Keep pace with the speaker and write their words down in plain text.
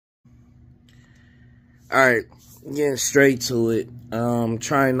Alright, getting straight to it.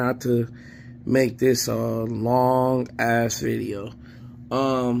 Trying not to make this a long ass video.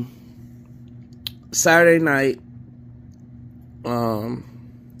 Saturday night, WWE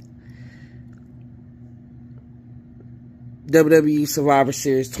Survivor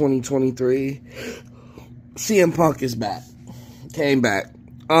Series 2023, CM Punk is back. Came back.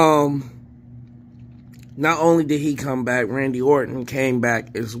 Not only did he come back, Randy Orton came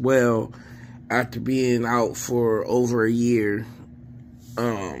back as well after being out for over a year.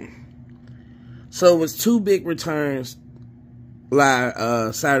 So it was two big returns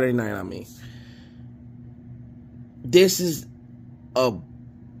Saturday night, I mean. This is a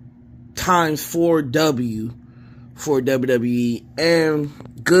times 4W for WWE and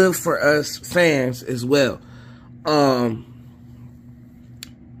good for us fans as well.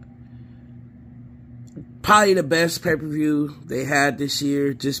 Probably the best pay-per-view they had this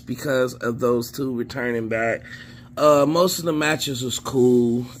year just because of those two returning back. Most of the matches was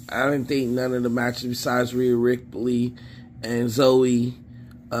cool. I didn't think none of the matches besides Rhea Ripley and Zoe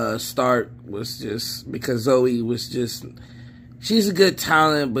Stark was just because Zoe was just, she's a good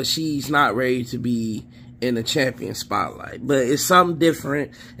talent, but she's not ready to be in the champion spotlight. But it's something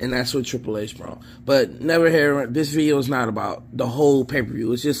different, and that's what Triple H brought. But never hear, this video is not about the whole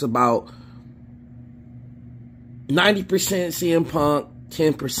pay-per-view. It's just about 90% CM Punk,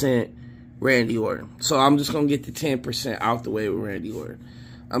 10% Randy Orton. So I'm just going to get the 10% out the way with Randy Orton.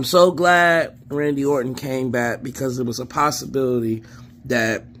 I'm so glad Randy Orton came back because there was a possibility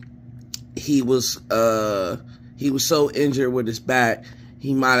that he was so injured with his back,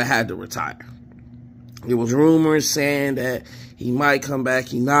 he might have had to retire. There was rumors saying that he might come back,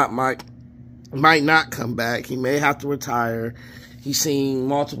 he might not come back, he may have to retire. He's seen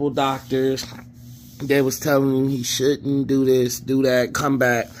multiple doctors. They was telling him he shouldn't do this, do that, come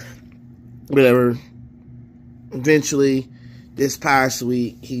back, whatever. Eventually, this past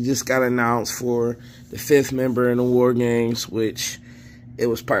week, he just got announced for the 5th member in the War Games, which it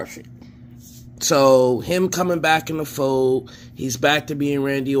was perfect. So, him coming back in the fold, he's back to being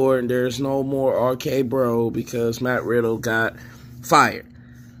Randy Orton. There's no more RK Bro because Matt Riddle got fired.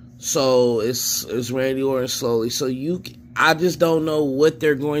 So, it's Randy Orton slowly. So, I just don't know what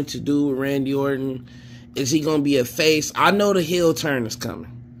they're going to do with Randy Orton. Is he going to be a face? I know the heel turn is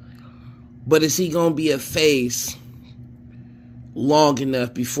coming. But is he going to be a face long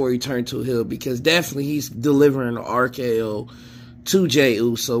enough before he turns to a heel? Because definitely he's delivering an RKO to Jey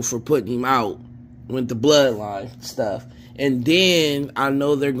Uso for putting him out with the bloodline stuff. And then I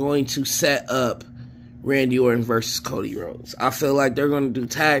know they're going to set up Randy Orton versus Cody Rhodes. I feel like they're going to do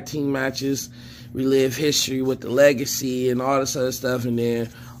tag team matches, relive history with the legacy and all this other stuff, and then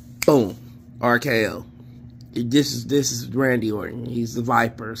boom, RKO. This is Randy Orton. He's the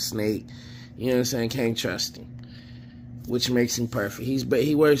Viper Snake. You know what I'm saying? Can't trust him, which makes him perfect.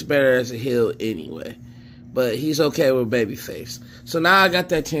 He works better as a heel anyway, but he's okay with babyface. So now I got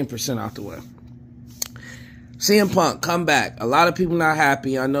that 10% out the way. CM Punk, come back. A lot of people not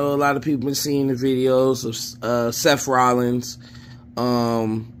happy. I know a lot of people been seeing the videos of Seth Rollins.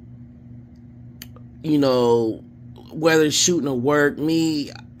 You know, whether it's shooting or work.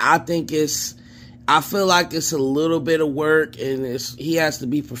 I feel like it's a little bit of work and he has to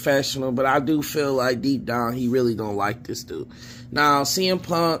be professional, but I do feel like deep down he really don't like this dude. Now, CM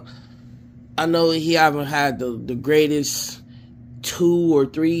Punk, I know he haven't had the greatest 2 or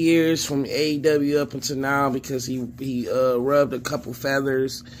 3 years from AEW up until now because he rubbed a couple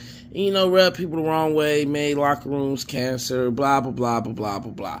feathers, you know, rubbed people the wrong way, made locker rooms cancer, blah, blah, blah, blah, blah,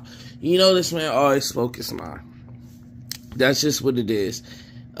 blah, blah. You know, this man always spoke his mind. That's just what it is.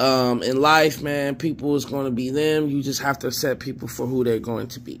 In life, man, people is going to be them. You just have to accept people for who they're going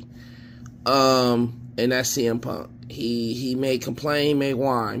to be. And that's CM Punk. He may complain, he may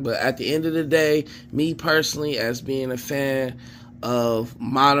whine, but at the end of the day, me personally, as being a fan of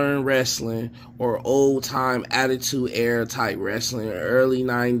modern wrestling or old time attitude era type wrestling, or early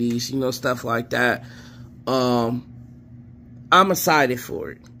 90s, you know, stuff like that, I'm excited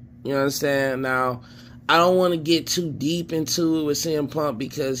for it. You understand? Now, I don't want to get too deep into it with CM Punk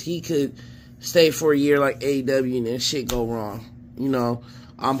because he could stay for a year like AEW and then shit go wrong. You know,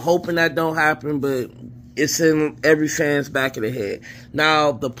 I'm hoping that don't happen, but it's in every fan's back of the head.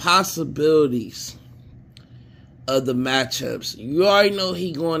 Now, the possibilities of the matchups. You already know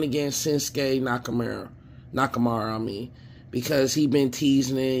he going against Shinsuke Nakamura, I mean, because he been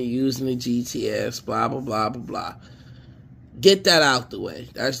teasing it, using the GTS, blah, blah, blah, blah, blah. Get that out the way.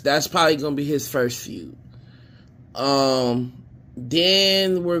 That's probably going to be his first feud. Then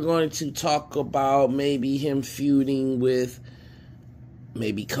we're going to talk about maybe him feuding with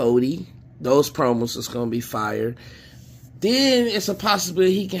maybe Cody Those promos is going to be fire. Then it's a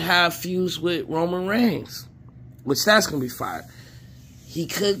possibility he can have feuds with Roman Reigns, which that's going to be fire. He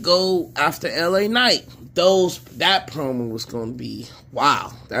could go after LA Knight. That promo was going to be,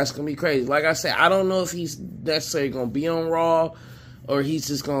 wow, that's going to be crazy. Like I said, I don't know if he's necessarily going to be on Raw or he's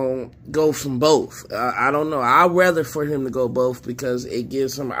just going to go from both. I don't know. I'd rather for him to go both because it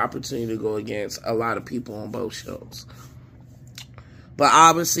gives him an opportunity to go against a lot of people on both shows. But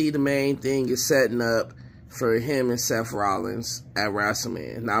obviously the main thing is setting up for him and Seth Rollins at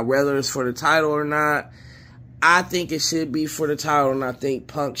WrestleMania. Now, whether it's for the title or not, I think it should be for the title, and I think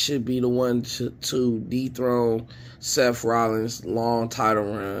Punk should be the one to dethrone Seth Rollins' long title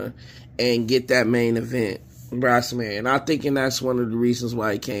run and get that main event, WrestleMania. And I'm thinking that's one of the reasons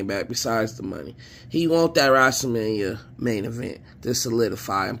why he came back, besides the money. He wants that WrestleMania main event to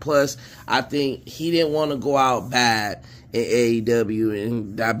solidify. And plus, I think he didn't want to go out bad in AEW,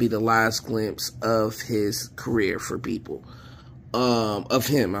 and that'd be the last glimpse of his career for people. Of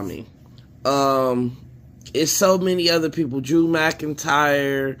him, I mean. It's so many other people. Drew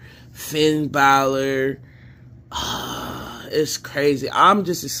McIntyre, Finn Balor. It's crazy. I'm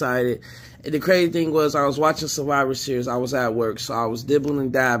just excited. And the crazy thing was, I was watching Survivor Series. I was at work, so I was dibbling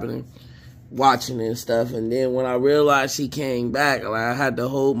and dabbling, watching it and stuff. And then when I realized he came back, like, I had to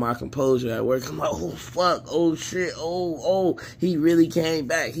hold my composure at work. I'm like, oh, fuck. Oh, shit. Oh. He really came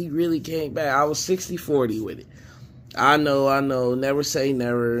back. He really came back. I was 60-40 with it. I know. Never say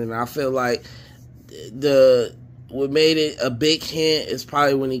never. And I feel like what made it a big hint is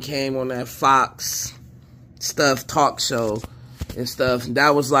probably when he came on that Fox stuff talk show and stuff.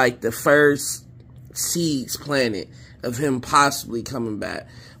 That was like the first seeds planted of him possibly coming back.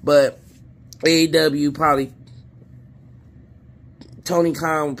 But AEW probably, Tony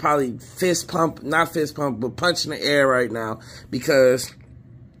Khan probably not fist pump, but punch in the air right now, because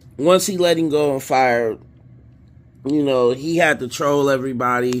once he let him go and fire, he had to troll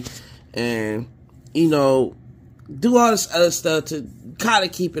everybody and do all this other stuff to kind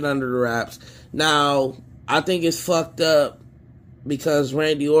of keep it under the wraps. Now, I think it's fucked up because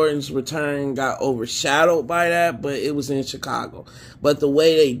Randy Orton's return got overshadowed by that, but it was in Chicago. But the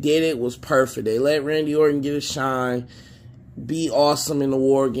way they did it was perfect. They let Randy Orton get a shine, be awesome in the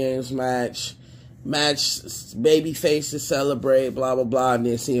War Games match, baby faces celebrate, blah, blah, blah, and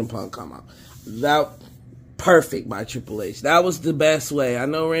then CM Punk come out. That perfect by Triple H. That was the best way. I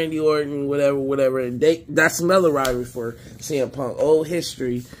know Randy Orton, whatever. That's another rivalry for CM Punk. Old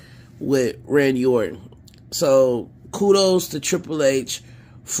history with Randy Orton. So kudos to Triple H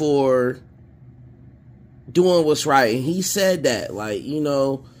for doing what's right. And he said that,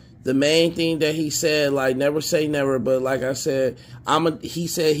 the main thing that he said, never say never, but like I said, he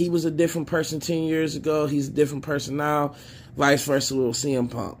said he was a different person 10 years ago. He's a different person now. Vice versa with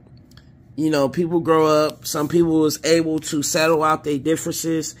CM Punk. People grow up. Some people was able to settle out their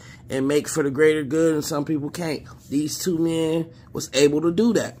differences and make for the greater good, and some people can't. These two men was able to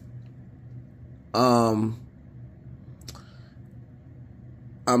do that. I'm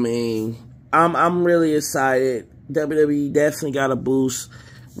really excited. WWE definitely got a boost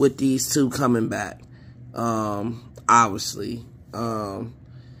with these two coming back. Obviously.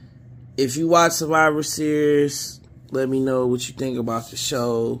 If you watch Survivor Series, let me know what you think about the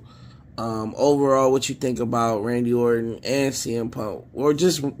show. Overall, what you think about Randy Orton and CM Punk, or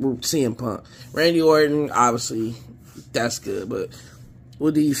just CM Punk. Randy Orton, obviously, that's good, but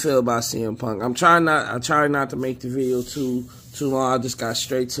what do you feel about CM Punk? I try not to make the video too long. I just got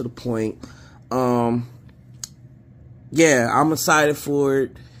straight to the point. Yeah, I'm excited for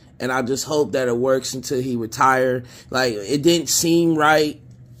it, and I just hope that it works until he retire. It didn't seem right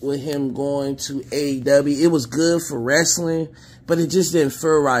with him going to AEW. It was good for wrestling, but it just didn't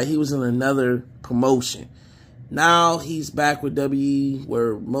feel right. He was in another promotion. Now he's back with WWE,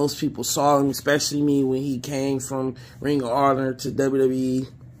 where most people saw him, especially me, when he came from Ring of Honor to WWE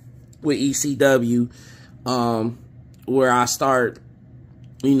with ECW, where I start,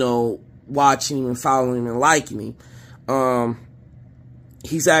 watching him and following him and liking him.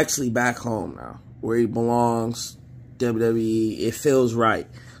 He's actually back home now, where he belongs, WWE. It feels right.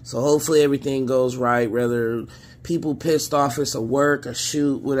 So hopefully everything goes right, whether people pissed off it's a work, a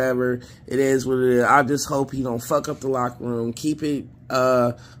shoot, whatever. It is what it is. I just hope he don't fuck up the locker room. Keep it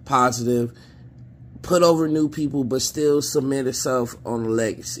positive. Put over new people, but still submit itself on the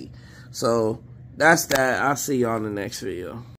legacy. So that's that. I'll see y'all in the next video.